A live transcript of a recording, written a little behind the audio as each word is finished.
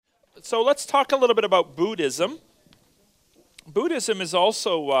So let's talk a little bit about Buddhism. Buddhism is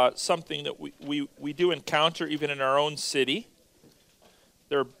also something that we do encounter even in our own city.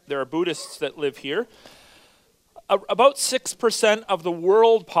 There are Buddhists that live here. About 6% of the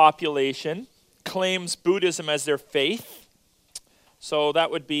world population claims Buddhism as their faith. So that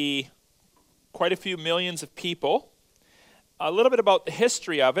would be quite a few millions of people. A little bit about the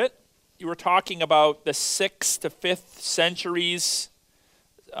history of it. You were talking about the 6th to 5th centuries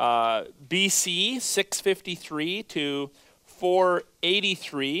BC, 653 to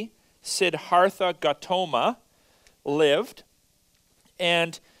 483, Siddhartha Gautama lived.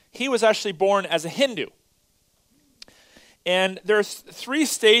 And he was actually born as a Hindu. And there's 3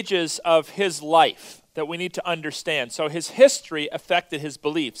 stages of his life that we need to understand. So his history affected his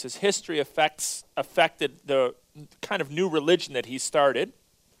beliefs. His history affected the kind of new religion that he started.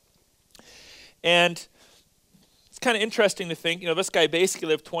 And it's kind of interesting to think, this guy basically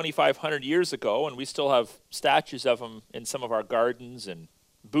lived 2,500 years ago, and we still have statues of him in some of our gardens and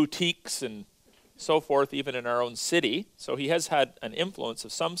boutiques and so forth, even in our own city. So he has had an influence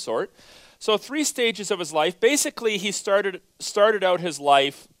of some sort. So 3 stages of his life. Basically, he started out his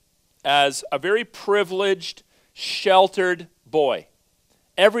life as a very privileged, sheltered boy.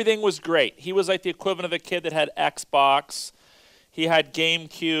 Everything was great. He was like the equivalent of a kid that had Xbox. He had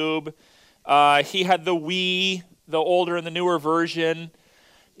GameCube. He had the Wii, the older and the newer version.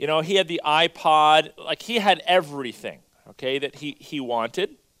 He had the iPod. Like, he had everything, okay, that he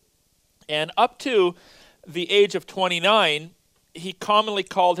wanted. And up to the age of 29, he commonly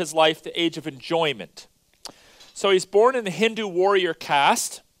called his life the age of enjoyment. So he's born in the Hindu warrior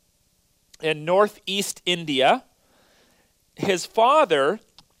caste in northeast India. His father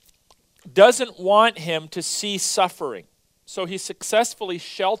doesn't want him to see suffering. So he successfully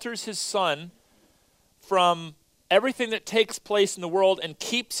shelters his son from everything that takes place in the world and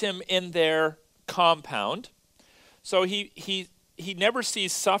keeps him in their compound. So he never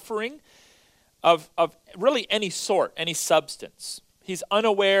sees suffering of really any sort, any substance. He's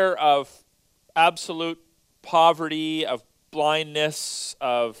unaware of absolute poverty, of blindness,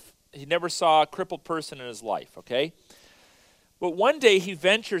 he never saw a crippled person in his life, okay? But one day he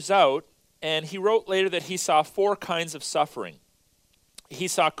ventures out, and he wrote later that he saw 4 kinds of suffering. He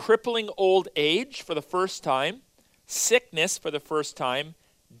saw crippling old age for the first time, sickness for the first time,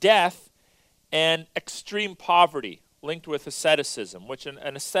 death, and extreme poverty linked with asceticism, which an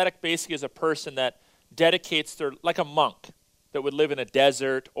ascetic basically is a person that dedicates like a monk that would live in a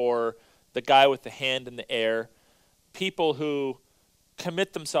desert, or the guy with the hand in the air, people who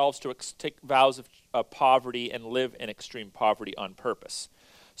commit themselves to take vows of poverty and live in extreme poverty on purpose.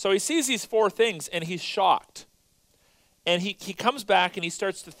 So he sees these 4 things and he's shocked. And he comes back and he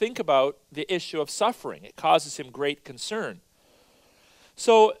starts to think about the issue of suffering. It causes him great concern.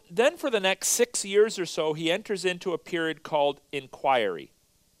 So then for the next 6 years or so, he enters into a period called inquiry.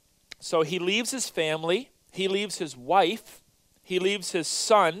 So he leaves his family, he leaves his wife, he leaves his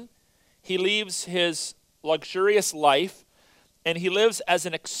son, he leaves his luxurious life, and he lives as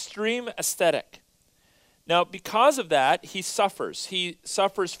an extreme ascetic. Now, because of that, he suffers. He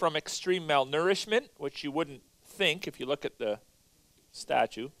suffers from extreme malnourishment, which you wouldn't think if you look at the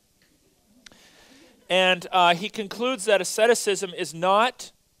statue. And he concludes that asceticism is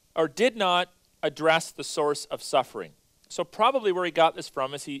not, or did not, address the source of suffering. So probably where he got this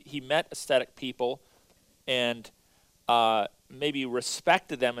from is he met ascetic people and maybe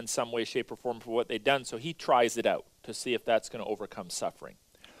respected them in some way, shape, or form for what they'd done, so he tries it out to see if that's going to overcome suffering.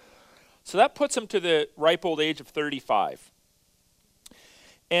 So that puts him to the ripe old age of 35.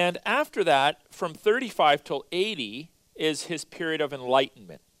 And after that, from 35 till 80 is his period of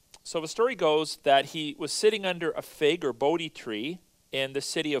enlightenment. So the story goes that he was sitting under a fig or Bodhi tree in the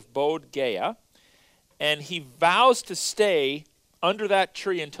city of Bodh Gaya, and he vows to stay under that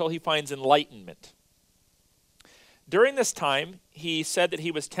tree until he finds enlightenment. During this time, he said that he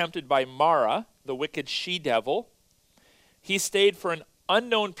was tempted by Mara, the wicked she-devil. He stayed for an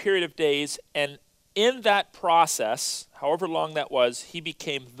unknown period of days, and in that process, however long that was, he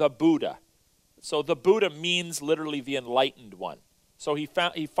became the Buddha. So the Buddha means literally the enlightened one. So he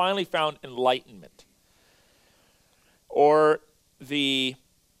finally found enlightenment. Or the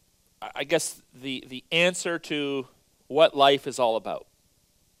answer to what life is all about.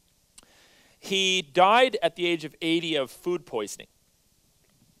 He died at the age of 80 of food poisoning.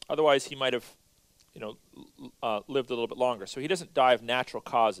 Otherwise, he might have lived a little bit longer. So he doesn't die of natural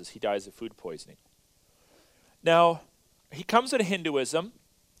causes. He dies of food poisoning. Now, he comes into Hinduism.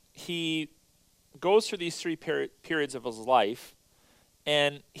 He goes through these 3 periods of his life,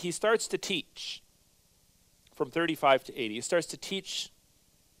 and he starts to teach from 35 to 80. He starts to teach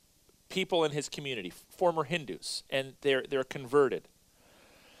people in his community, former Hindus, and they're converted.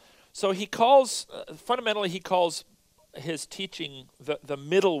 So he calls, fundamentally, he calls his teaching the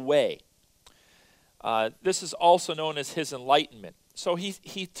middle way. This is also known as his enlightenment. So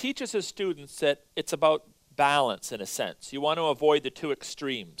he teaches his students that it's about balance, in a sense. You want to avoid the two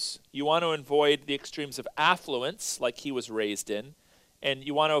extremes. You want to avoid the extremes of affluence, like he was raised in, and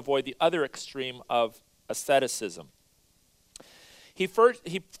you want to avoid the other extreme of asceticism. He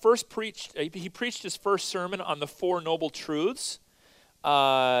preached his first sermon on the Four Noble Truths,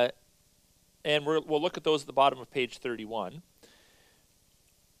 and we'll look at those at the bottom of page 31.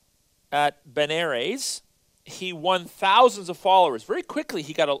 At Benares, he won thousands of followers. Very quickly,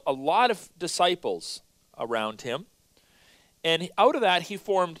 he got a lot of disciples around him. And out of that, he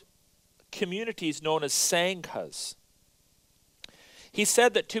formed communities known as Sanghas. He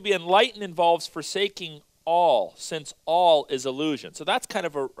said that to be enlightened involves forsaking all, since all is illusion. So that's kind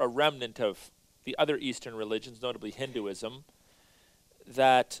of a remnant of the other Eastern religions, notably Hinduism,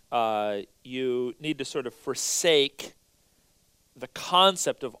 that you need to sort of forsake the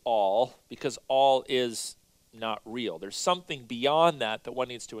concept of all, because all is not real. There's something beyond that that one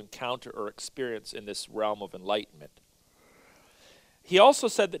needs to encounter or experience in this realm of enlightenment. He also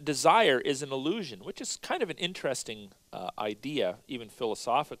said that desire is an illusion, which is kind of an interesting idea, even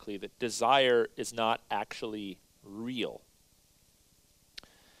philosophically, that desire is not actually real.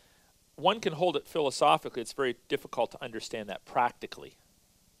 One can hold it philosophically. It's very difficult to understand that practically,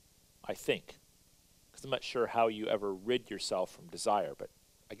 I think. I'm not sure how you ever rid yourself from desire, but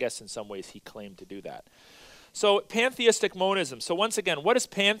I guess in some ways he claimed to do that. So pantheistic monism. So once again, what is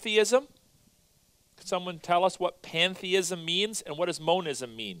pantheism? Could someone tell us what pantheism means, and what does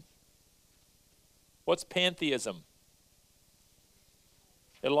monism mean? What's pantheism?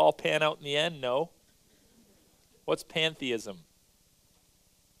 It'll all pan out in the end? No. What's pantheism?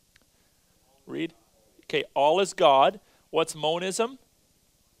 Read. Okay, all is God. What's monism?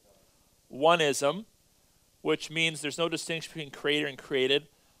 Oneism, which means there's no distinction between creator and created.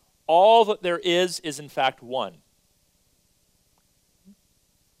 All that there is in fact one.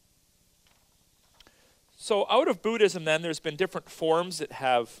 So out of Buddhism then, there's been different forms that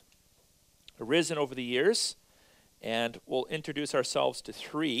have arisen over the years, and we'll introduce ourselves to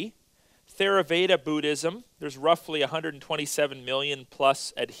three. Theravada Buddhism, there's roughly 127 million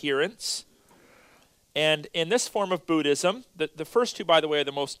plus adherents. And in this form of Buddhism, the first two, by the way, are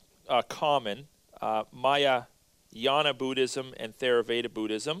the most common, Mahayana Buddhism and Theravada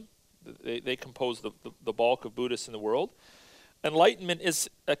Buddhism. They compose the bulk of Buddhists in the world. Enlightenment is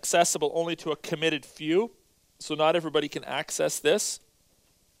accessible only to a committed few, so not everybody can access this.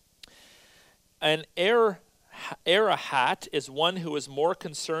 An Arahat is one who is more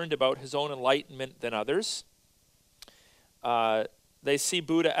concerned about his own enlightenment than others. They see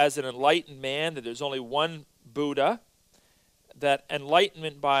Buddha as an enlightened man, that there's only one Buddha, that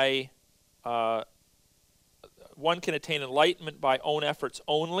enlightenment by one can attain enlightenment by own efforts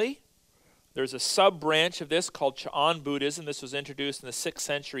only. There's a sub-branch of this called Ch'an Buddhism. This was introduced in the 6th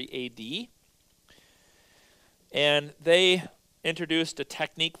century AD. And they introduced a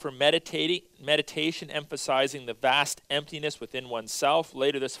technique for meditation, emphasizing the vast emptiness within oneself.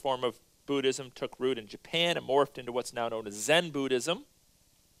 Later, this form of Buddhism took root in Japan and morphed into what's now known as Zen Buddhism,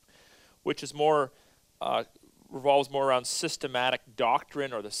 which is more revolves more around systematic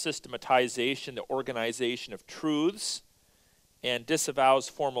doctrine, or the systematization, the organization of truths, and disavows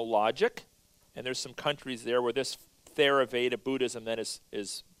formal logic. And there's some countries there where this Theravada Buddhism then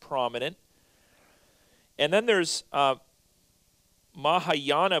is prominent. And then there's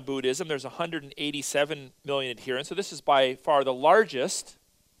Mahayana Buddhism. There's 187 million adherents. So this is by far the largest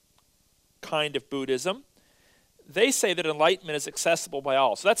kind of Buddhism. They say that enlightenment is accessible by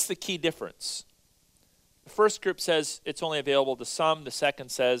all. So that's the key difference. The first group says it's only available to some. The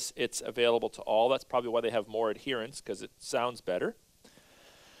second says it's available to all. That's probably why they have more adherents, because it sounds better.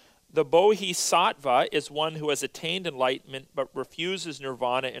 The Bodhisattva is one who has attained enlightenment but refuses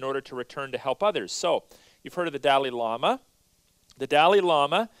nirvana in order to return to help others. So, you've heard of the Dalai Lama. The Dalai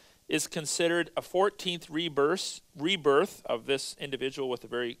Lama is considered a 14th rebirth of this individual with a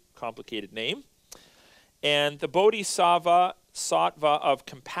very complicated name. And the Bodhisattva of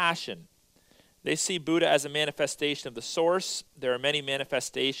compassion. They see Buddha as a manifestation of the source. There are many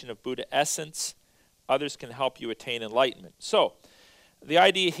manifestations of Buddha essence. Others can help you attain enlightenment. So, the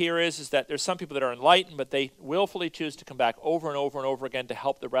idea here is that there's some people that are enlightened, but they willfully choose to come back over and over and over again to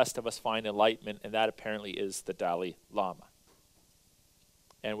help the rest of us find enlightenment, and that apparently is the Dalai Lama.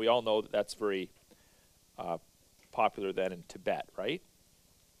 And we all know that that's very popular then in Tibet, right?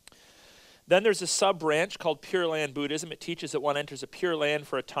 Then there's a sub-branch called Pure Land Buddhism. It teaches that one enters a pure land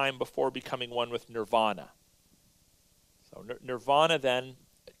for a time before becoming one with nirvana. So nirvana then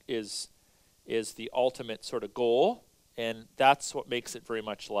is the ultimate sort of goal, and that's what makes it very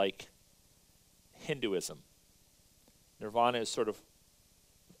much like Hinduism. Nirvana is sort of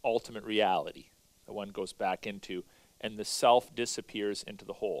ultimate reality that one goes back into, and the self disappears into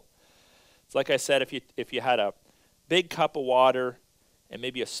the whole. It's like I said, if you had a big cup of water and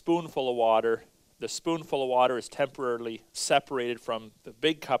maybe a spoonful of water, the spoonful of water is temporarily separated from the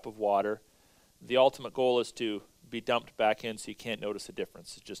big cup of water. The ultimate goal is to be dumped back in so you can't notice the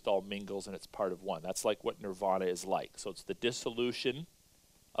difference. It just all mingles and it's part of one. That's like what nirvana is like. So it's the dissolution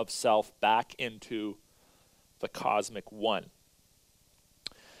of self back into the cosmic one.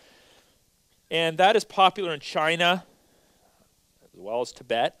 And that is popular in China, as well as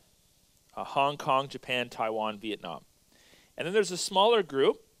Tibet, Hong Kong, Japan, Taiwan, Vietnam. And then there's a smaller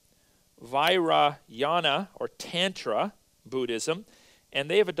group, Vajrayana, or Tantra Buddhism, and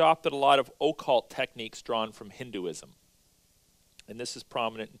they have adopted a lot of occult techniques drawn from Hinduism. And this is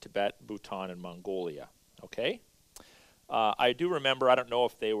prominent in Tibet, Bhutan, and Mongolia. Okay? I do remember, I don't know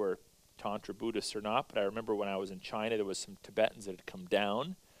if they were Tantra Buddhists or not, but I remember when I was in China, there was some Tibetans that had come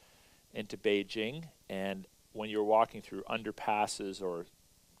down into Beijing, and when you were walking through underpasses or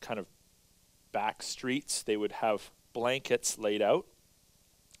kind of back streets, they would have blankets laid out,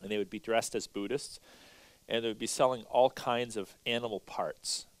 and they would be dressed as Buddhists, and they would be selling all kinds of animal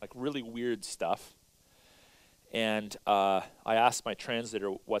parts, like really weird stuff. And I asked my translator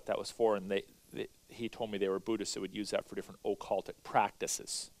what that was for, and he told me they were Buddhists that would use that for different occultic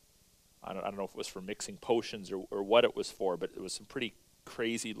practices. I don't know if it was for mixing potions or what it was for, but it was some pretty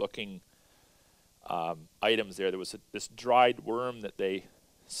crazy-looking items there. There was this dried worm that they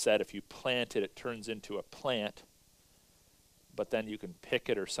said if you plant it, it turns into a plant, but then you can pick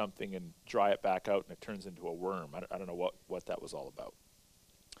it or something and dry it back out and it turns into a worm. I don't know what that was all about.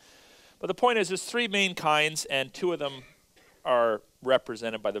 But the point is there's three main kinds, and two of them are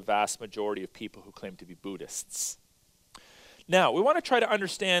represented by the vast majority of people who claim to be Buddhists. Now, we want to try to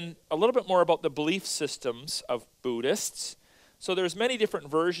understand a little bit more about the belief systems of Buddhists. So there's many different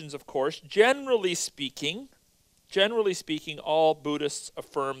versions, of course. Generally speaking, all Buddhists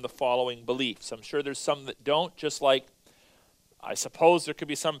affirm the following beliefs. I'm sure there's some that don't, just like I suppose there could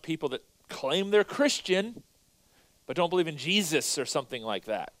be some people that claim they're Christian but don't believe in Jesus or something like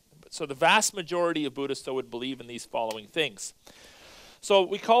that. So the vast majority of Buddhists, though, would believe in these following things. So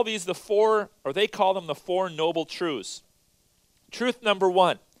we call these the four, or they call them the Four Noble Truths. Truth number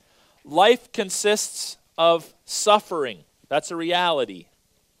one, life consists of suffering. That's a reality.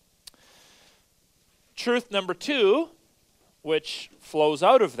 Truth number two, which flows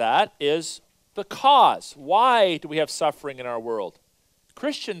out of that, is the cause. Why do we have suffering in our world?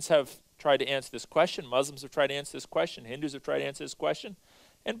 Christians have tried to answer this question. Muslims have tried to answer this question. Hindus have tried to answer this question.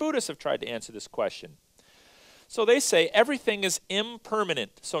 And Buddhists have tried to answer this question. So they say everything is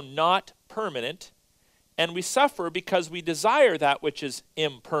impermanent, so not permanent, and we suffer because we desire that which is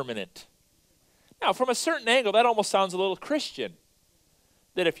impermanent. Now, from a certain angle, that almost sounds a little Christian.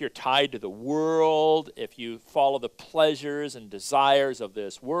 That if you're tied to the world, if you follow the pleasures and desires of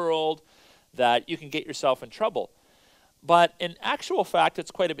this world, that you can get yourself in trouble. But in actual fact, it's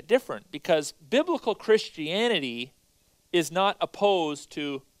quite a bit different, because biblical Christianity is not opposed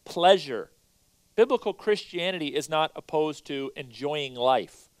to pleasure. Biblical Christianity is not opposed to enjoying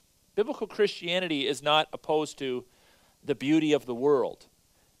life. Biblical Christianity is not opposed to the beauty of the world.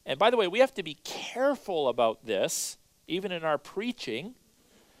 And by the way, we have to be careful about this, even in our preaching.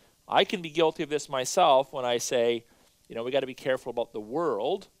 I can be guilty of this myself when I say, we got to be careful about the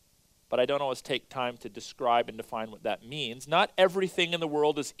world, but I don't always take time to describe and define what that means. Not everything in the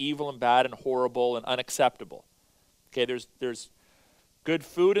world is evil and bad and horrible and unacceptable. Okay, there's good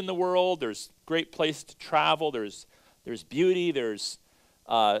food in the world, there's great places to travel, there's beauty, there's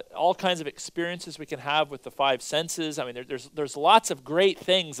all kinds of experiences we can have with the five senses. I mean, there's lots of great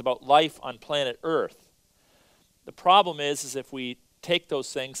things about life on planet Earth. The problem is if we take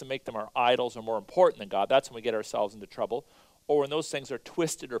those things and make them our idols or more important than God, that's when we get ourselves into trouble. Or when those things are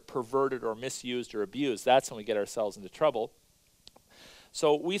twisted or perverted or misused or abused, that's when we get ourselves into trouble.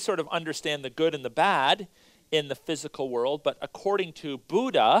 So we sort of understand the good and the bad in the physical world, but according to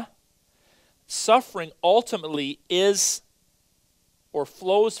Buddha, suffering ultimately is or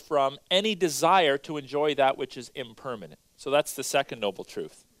flows from any desire to enjoy that which is impermanent. So that's the second noble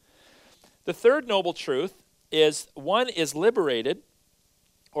truth. The third noble truth is one is liberated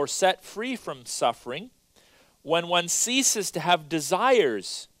or set free from suffering when one ceases to have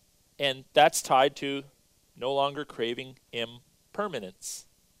desires, and that's tied to no longer craving impermanence.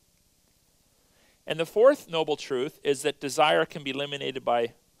 And the fourth noble truth is that desire can be eliminated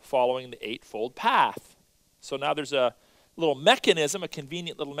by following the eightfold path. So now there's a little mechanism, a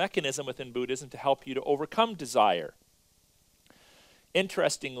convenient little mechanism within Buddhism to help you to overcome desire.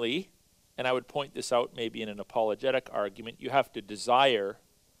 Interestingly, and I would point this out maybe in an apologetic argument, you have to desire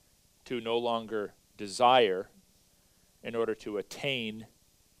to no longer desire in order to attain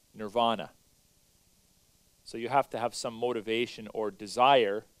nirvana. So you have to have some motivation or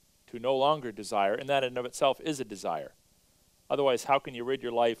desire to no longer desire, and that in and of itself is a desire. Otherwise, how can you rid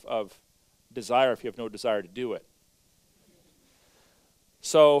your life of desire if you have no desire to do it?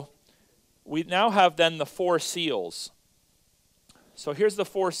 So we now have then the 4 seals. So here's the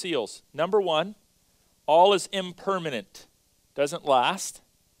 4 seals. Number 1, all is impermanent, doesn't last.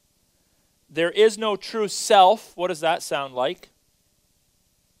 There is no true self. What does that sound like?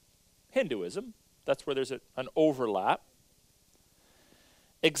 Hinduism. That's where there's an overlap.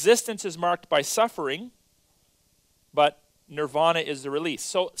 Existence is marked by suffering, but nirvana is the release.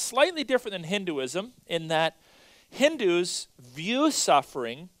 So slightly different than Hinduism in that Hindus view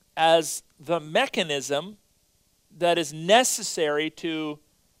suffering as the mechanism that is necessary to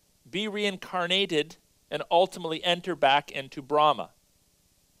be reincarnated and ultimately enter back into Brahma.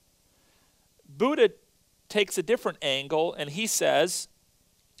 Buddha takes a different angle, and he says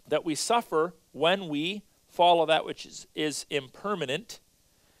that we suffer when we follow that which is impermanent,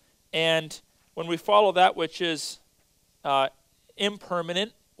 and when we follow that which is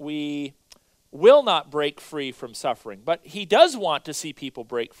impermanent, we will not break free from suffering. But he does want to see people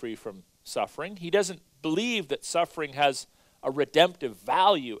break free from suffering. He doesn't believe that suffering has a redemptive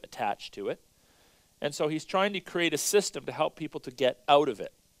value attached to it. And so he's trying to create a system to help people to get out of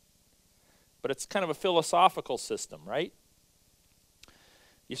it. But it's kind of a philosophical system, right?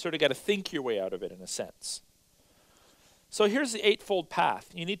 You sort of got to think your way out of it in a sense. So here's the eightfold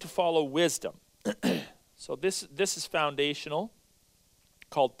path. You need to follow wisdom. So this is foundational,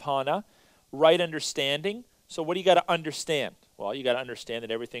 called Panna. Right understanding. So what do you got to understand? Well, you got to understand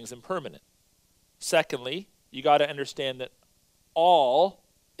that everything's impermanent. Secondly, you got to understand that all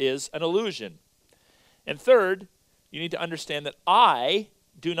is an illusion. And third, you need to understand that I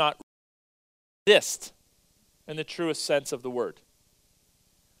do not exist in the truest sense of the word.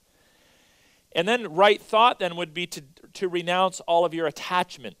 And then right thought then would be to renounce all of your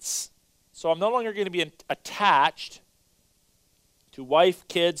attachments. So I'm no longer going to be attached to wife,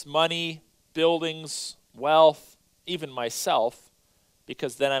 kids, money, buildings, wealth, even myself,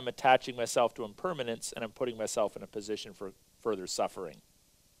 because then I'm attaching myself to impermanence and I'm putting myself in a position for further suffering.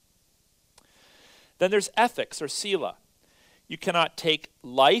 Then there's ethics or sila. You cannot take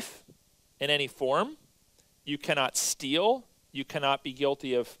life in any form. You cannot steal. You cannot be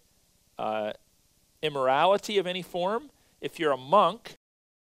guilty of immorality of any form. If you're a monk,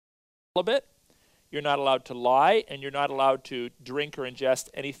 you're not allowed to lie, and you're not allowed to drink or ingest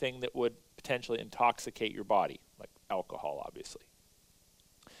anything that would potentially intoxicate your body, like alcohol, obviously.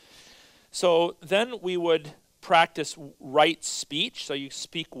 So then we would practice right speech, so you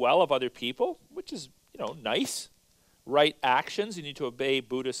speak well of other people, which is, nice. Right actions, you need to obey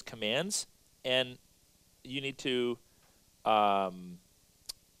Buddhist commands, and you need to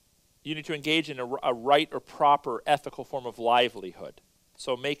engage in a right or proper ethical form of livelihood.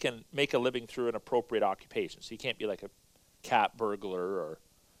 So make a living through an appropriate occupation. So you can't be like a cat burglar or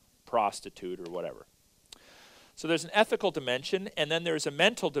prostitute or whatever. So there's an ethical dimension, and then there's a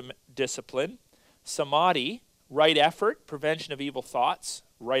mental discipline, samadhi, right effort, prevention of evil thoughts,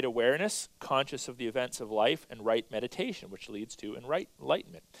 right awareness, conscious of the events of life, and right meditation, which leads to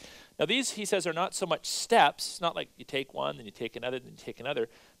enlightenment. Now these, he says, are not so much steps. It's not like you take one, then you take another, then you take another,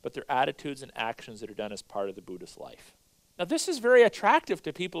 but they're attitudes and actions that are done as part of the Buddhist life. Now this is very attractive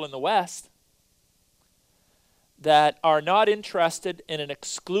to people in the West that are not interested in an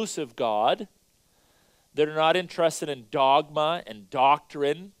exclusive God, that are not interested in dogma and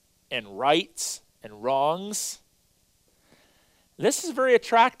doctrine and rights and wrongs. This is very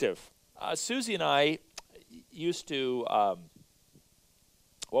attractive. Susie and I used to,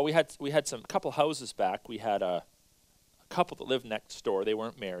 we had some couple houses back. We had a couple that lived next door. They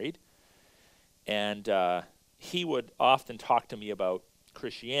weren't married. And he would often talk to me about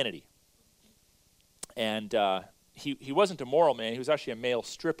Christianity. And he wasn't a moral man. He was actually a male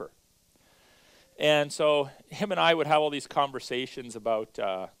stripper. And so him and I would have all these conversations about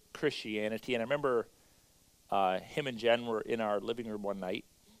Christianity. And I remember him and Jen were in our living room one night,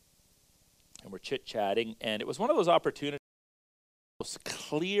 and we're chit-chatting. And it was one of those opportunities, the most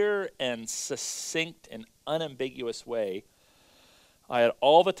clear and succinct and unambiguous way. I had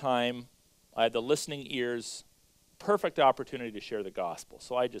all the time. I had the listening ears, perfect opportunity to share the gospel.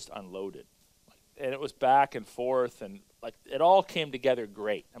 So I just unloaded. Like, and it was back and forth, and like it all came together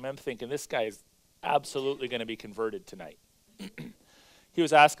great. I mean, I'm thinking this guy is absolutely going to be converted tonight. He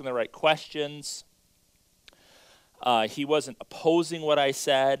was asking the right questions. He wasn't opposing what I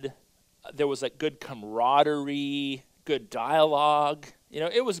said. There was like good camaraderie, good dialogue.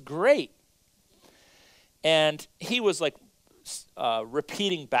 It was great. And he was like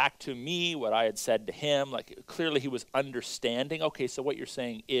repeating back to me what I had said to him. Like clearly he was understanding. Okay, so what you're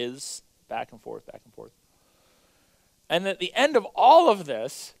saying is back and forth, back and forth. And at the end of all of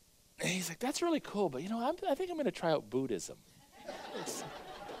this, he's like, that's really cool, but I think I'm going to try out Buddhism.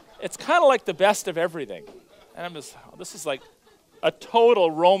 It's kind of like the best of everything. And I'm just, this is like a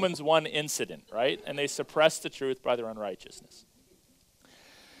total Romans 1 incident, right? And they suppress the truth by their unrighteousness.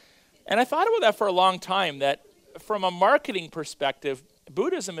 And I thought about that for a long time, that from a marketing perspective,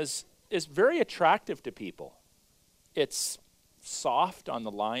 Buddhism is very attractive to people. It's soft on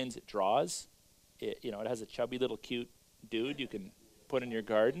the lines it draws. It has a chubby little cute dude you can put in your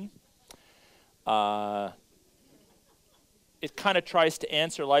garden. It kind of tries to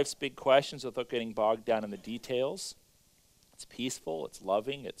answer life's big questions without getting bogged down in the details. It's peaceful, it's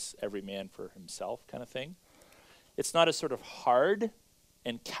loving, it's every man for himself kind of thing. It's not as sort of hard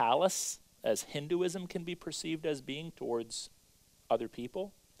and callous as Hinduism can be perceived as being towards other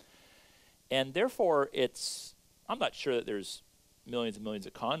people. And therefore, I'm not sure that there's millions and millions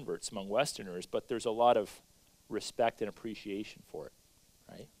of converts among Westerners, but there's a lot of respect and appreciation for it,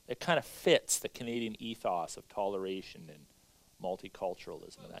 right? It kind of fits the Canadian ethos of toleration and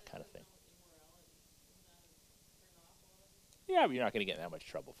multiculturalism and that kind of thing. Yeah, but you're not going to get in that much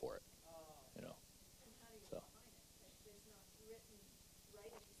trouble for it, So.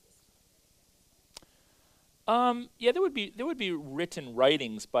 Yeah, there would be written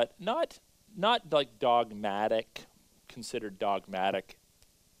writings, but not like dogmatic, considered dogmatic,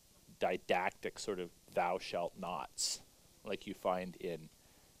 didactic sort of thou shalt nots, like you find in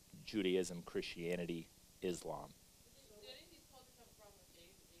Judaism, Christianity, Islam.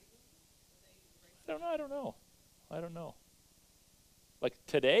 I don't know. Like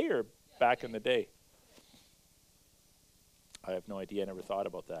today or back in the day? I have no idea. I never thought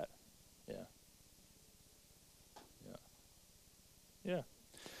about that. Yeah.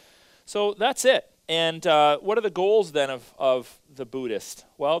 So that's it. And what are the goals then of the Buddhist?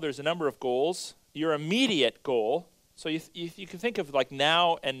 Well, there's a number of goals. Your immediate goal, so you can think of like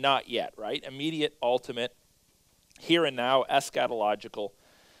now and not yet, right? Immediate, ultimate, here and now, eschatological.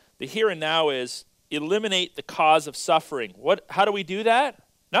 The here and now is eliminate the cause of suffering. How do we do that?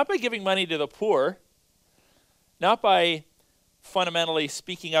 Not by giving money to the poor, not by fundamentally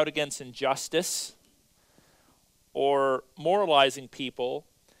speaking out against injustice or moralizing people,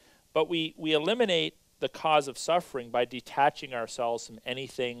 but we eliminate the cause of suffering by detaching ourselves from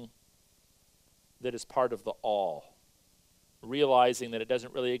anything that is part of the all, realizing that it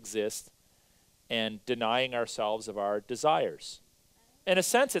doesn't really exist and denying ourselves of our desires. In a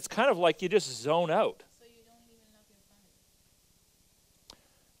sense, it's kind of like you just zone out. So you don't even love your family?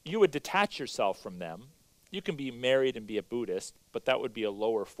 You would detach yourself from them. You can be married and be a Buddhist, but that would be a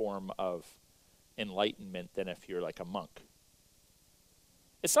lower form of enlightenment than if you're like a monk.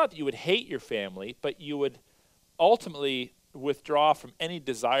 It's not that you would hate your family, but you would ultimately withdraw from any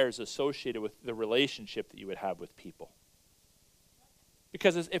desires associated with the relationship that you would have with people.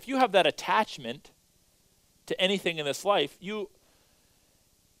 Because if you have that attachment to anything in this life,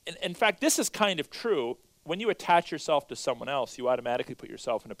 in fact, this is kind of true. When you attach yourself to someone else, you automatically put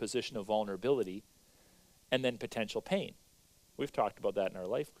yourself in a position of vulnerability and then potential pain. We've talked about that in our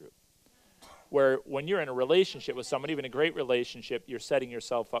life group. Where when you're in a relationship with someone, even a great relationship, you're setting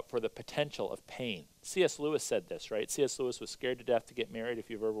yourself up for the potential of pain. C.S. Lewis said this, right? C.S. Lewis was scared to death to get married, if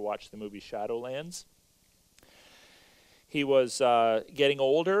you've ever watched the movie Shadowlands. He was getting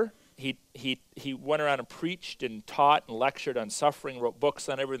older. He went around and preached and taught and lectured on suffering, wrote books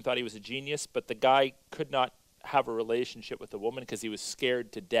on it. Everyone thought he was a genius, but the guy could not have a relationship with a woman because he was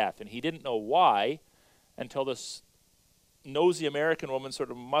scared to death. And he didn't know why until this nosy American woman sort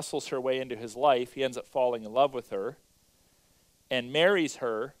of muscles her way into his life. He ends up falling in love with her and marries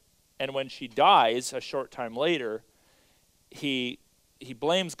her. And when she dies a short time later, he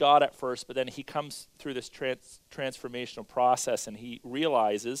blames God at first, but then he comes through this transformational process and he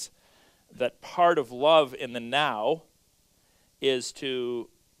realizes that part of love in the now is to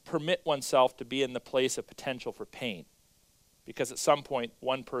permit oneself to be in the place of potential for pain. Because at some point,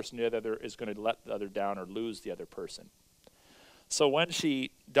 one person or the other is going to let the other down or lose the other person. So when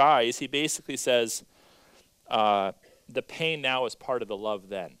she dies, he basically says, the pain now is part of the love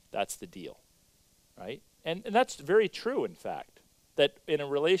then. That's the deal, right? And that's very true, in fact. that in a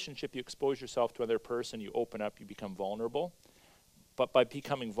relationship you expose yourself to another person, you open up, you become vulnerable. But by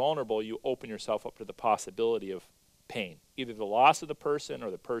becoming vulnerable, you open yourself up to the possibility of pain, either the loss of the person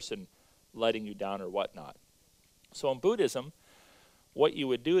or the person letting you down or whatnot. So in Buddhism, what you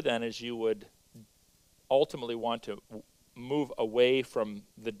would do then is you would ultimately want to move away from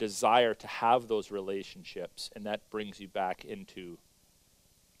the desire to have those relationships, and that brings you back into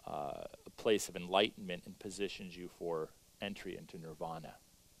a place of enlightenment and positions you for entry into nirvana.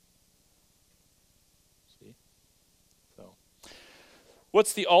 See? So,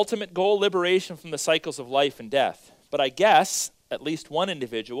 what's the ultimate goal? Liberation from the cycles of life and death. But I guess at least one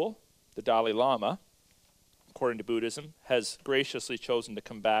individual, the Dalai Lama, according to Buddhism, has graciously chosen to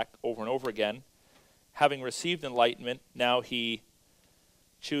come back over and over again. Having received enlightenment, now he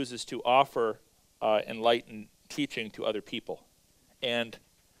chooses to offer enlightened teaching to other people. And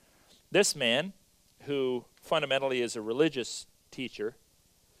this man, who fundamentally is a religious teacher,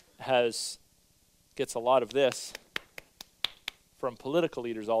 gets a lot of this from political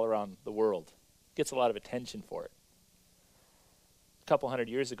leaders all around the world. Gets a lot of attention for it. A couple hundred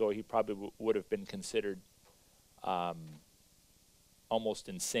years ago, he probably would have been considered almost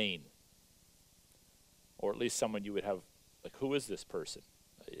insane. Or at least someone you would have, like, who is this person?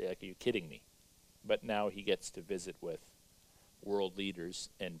 Like, are you kidding me? But now he gets to visit with world leaders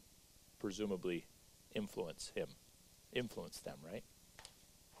and presumably influence them, right?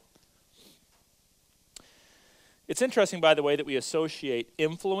 It's interesting, by the way, that we associate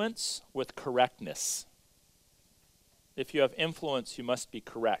influence with correctness. If you have influence, you must be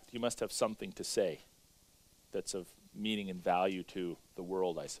correct. You must have something to say that's of meaning and value to the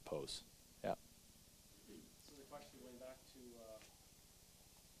world, I suppose. Yeah. So the question going back to,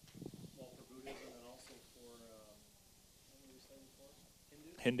 well, for Buddhism and also for, what were you saying before?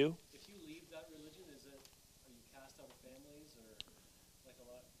 Hindu? If you leave that religion, are you cast out of families or like a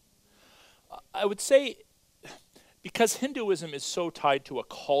lot? I would say, because Hinduism is so tied to a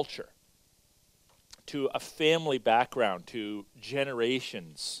culture, to a family background, to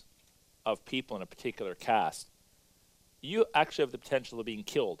generations of people in a particular caste, you actually have the potential of being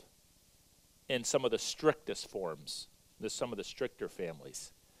killed in some of the strictest forms, some of the stricter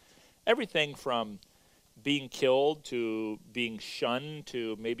families. Everything from being killed to being shunned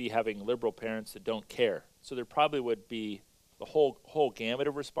to maybe having liberal parents that don't care. So there probably would be the whole gamut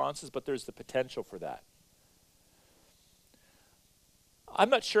of responses, but there's the potential for that. I'm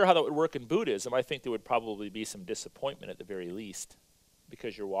not sure how that would work in Buddhism. I think there would probably be some disappointment at the very least,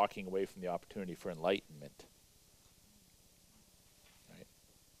 because you're walking away from the opportunity for enlightenment. Right?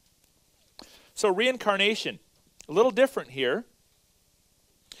 So reincarnation, a little different here.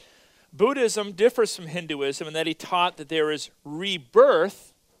 Buddhism differs from Hinduism in that he taught that there is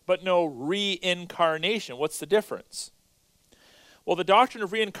rebirth, but no reincarnation. What's the difference? Well, the doctrine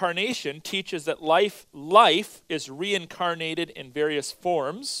of reincarnation teaches that life is reincarnated in various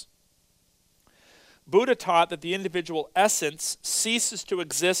forms. Buddha taught that the individual essence ceases to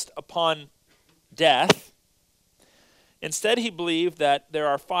exist upon death. Instead, he believed that there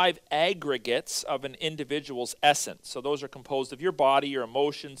are 5 aggregates of an individual's essence. So those are composed of your body, your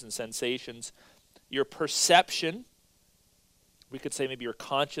emotions and sensations, your perception, we could say maybe your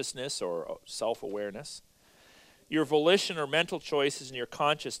consciousness or self-awareness, your volition or mental choices, and your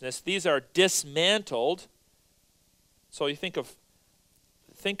consciousness. These are dismantled. So you think of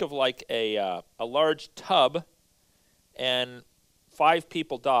like a large tub, and 5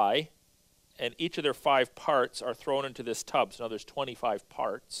 people die, and each of their 5 parts are thrown into this tub. So now there's 25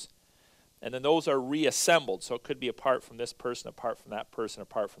 parts. And then those are reassembled. So it could be apart from this person, apart from that person,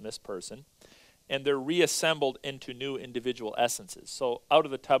 apart from this person. And they're reassembled into new individual essences. So out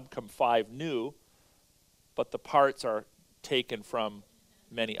of the tub come 5 new, but the parts are taken from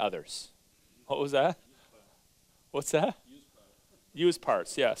many others. What was that? What's that? Used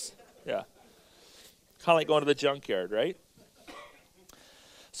parts, yes. Yeah. Kind of like going to the junkyard, right?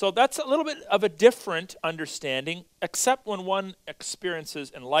 So that's a little bit of a different understanding, except when one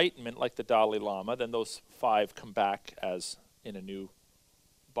experiences enlightenment like the Dalai Lama, then those 5 come back as in a new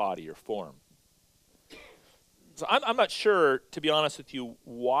body or form. So I'm not sure, to be honest with you,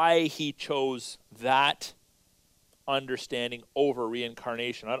 why he chose that understanding over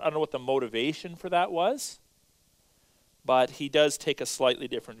reincarnation. I don't know what the motivation for that was, but he does take a slightly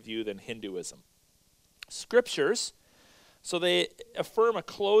different view than Hinduism. Scriptures, so they affirm a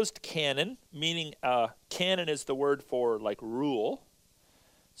closed canon, meaning canon is the word for like rule.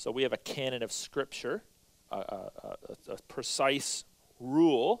 So we have a canon of Scripture, a precise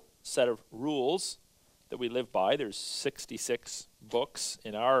set of rules that we live by. There's 66 books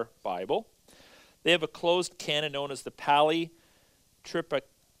in our Bible. They have a closed canon known as the Pali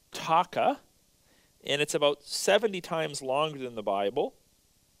Tripitaka, and it's about 70 times longer than the Bible.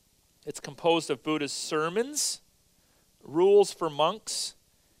 It's composed of Buddha's sermons, rules for monks,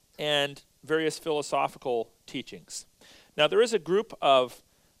 and various philosophical teachings. Now, there is a group of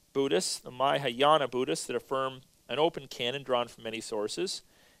Buddhists, the Mahayana Buddhists, that affirm an open canon drawn from many sources.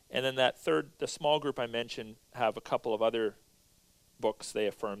 And then the small group I mentioned, have a couple of other books. They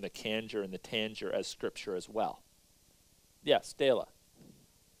affirm the Kanjur and the Tanjur as scripture as well. Yes, Dela.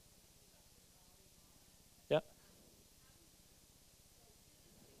 Yeah.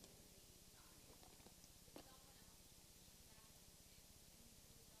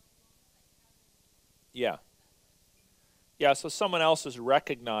 Yeah. Yeah, so someone else is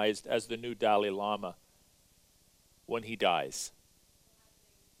recognized as the new Dalai Lama when he dies.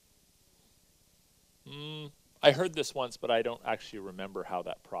 I heard this once, but I don't actually remember how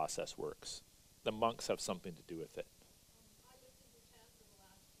that process works. The monks have something to do with it. I lived in Bhutan for the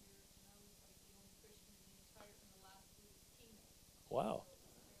last year, and I was like the only Christian in the last Buddhist kingdom. Wow. So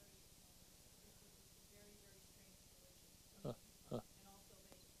it was very, very strange religion. Huh, huh. And also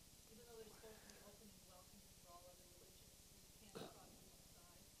even though they're supposed to be open and welcoming for all other religions, you can't cross them outside.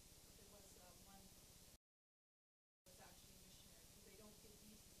 There was one was actually a missionary, because they don't give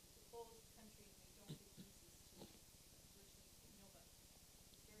visas. It's a closed country, and they don't give visas to virtually nobody.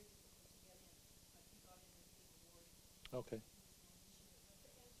 It's very difficult to get in, but he got in and being awarded. Okay. But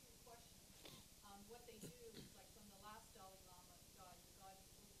to answer your question, what they do, like when the last Dalai Lama died,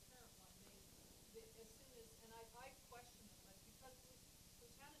 the current one, they as soon as, and I questioned them, but because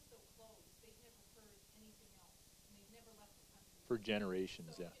Bhutan is so closed, they've never heard anything else, and they've never left the country. For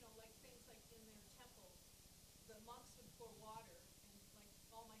generations, So, yeah. like things like in their temples, the monks would pour water, and like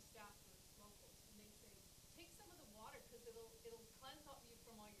all my staff were locals, and they'd say, take some of the water, because it'll cleanse up you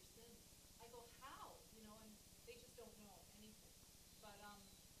from all your sins. I go, how? And they just don't know anything. But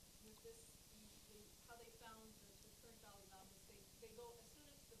with this, how they found the current Dalai Lamas, they go, as soon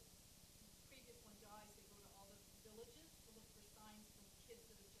as the previous one dies, they go to all the villages to look for signs from kids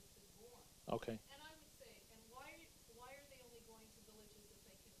that have just been born. Okay. And I would say, and why are they only going to villages that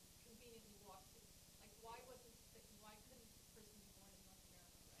they can conveniently walk to? Like, why couldn't a person be born in North America,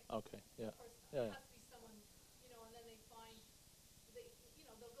 right? Okay. Yeah. Of course not. Yeah. It has to be someone, and then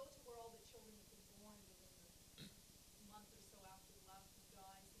they'll go to where all the children have been born within the month or so after the last one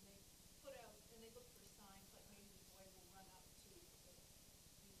dies, and they put out, and they look for signs, like maybe the boy will run up to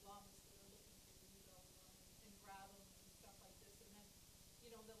these lamas that are looking for the new Dalai Lama and grab them and stuff like this, and then,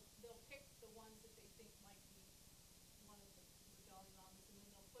 they'll pick the ones that they think might be one of the Dalai Lamas, and then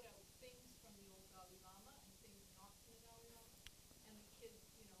they'll put out things from the old Dalai Lama and things not from the Dalai Lama, and the kid,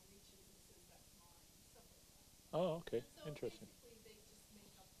 reaches and says, that's mine, and stuff like that. Oh, okay. So Interesting. basically, they just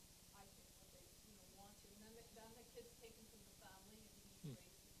make up, I think, what they want to, and then the kid's taken from the family, and he's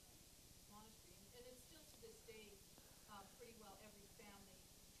raised in the monastery, and it's still to this day, pretty well every family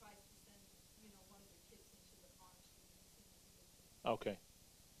tries to send one of their kids into the monastery, and it seems like a good thing. Okay.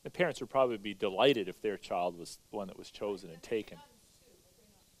 The parents would probably be delighted if their child was the one that was chosen and taken. Nuns too, but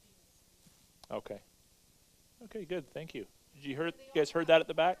they're not famous. Okay. Okay, good. Thank you. Did you guys heard that at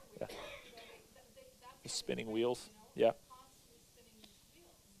the back? Yeah. The spinning wheels. Yeah. Constantly spinning these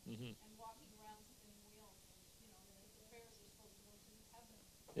wheels Mhm. and walking around spinning wheels, and the prayers are supposed to go to heaven.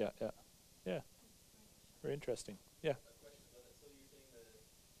 Yeah. Yeah. Yeah. Very interesting. Yeah. A question about that. So you're saying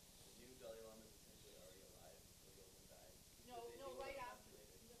the new Dalai Lama is essentially already alive before the old one died? No,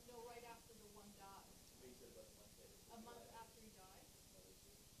 right after the one dies. But you said about a month later. A month after he dies. So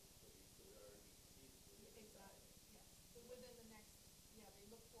they're already deceased. Exactly. Yes. So within the next, they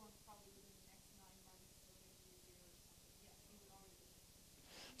look for him probably within the next 9 months or maybe a year or something. Yes, he would already be.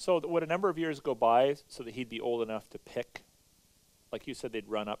 So would a number of years go by so that he'd be old enough to pick? Like you said, they'd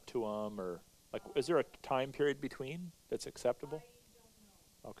run up to him, or like, is there a time period between that's acceptable? I don't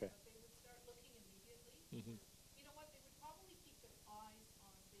know. Okay. But they would start looking immediately. Mhm. You know what? They would probably keep their eyes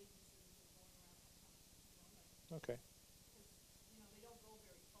on babies that have been born around that time. Okay. Because, they don't go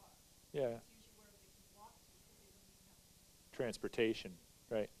very far. Yeah. It's usually wherever they can walk to, because they don't even have Transportation.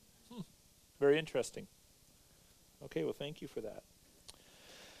 Right. Very interesting. Okay. Well, thank you for that.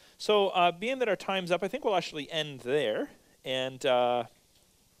 So, being that our time's up, I think we'll actually end there, and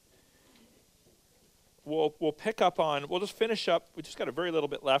we'll pick up on. We'll just finish up. We just got a very little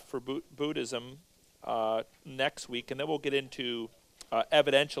bit left for Buddhism next week, and then we'll get into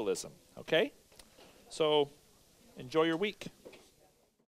evidentialism. Okay. So, enjoy your week.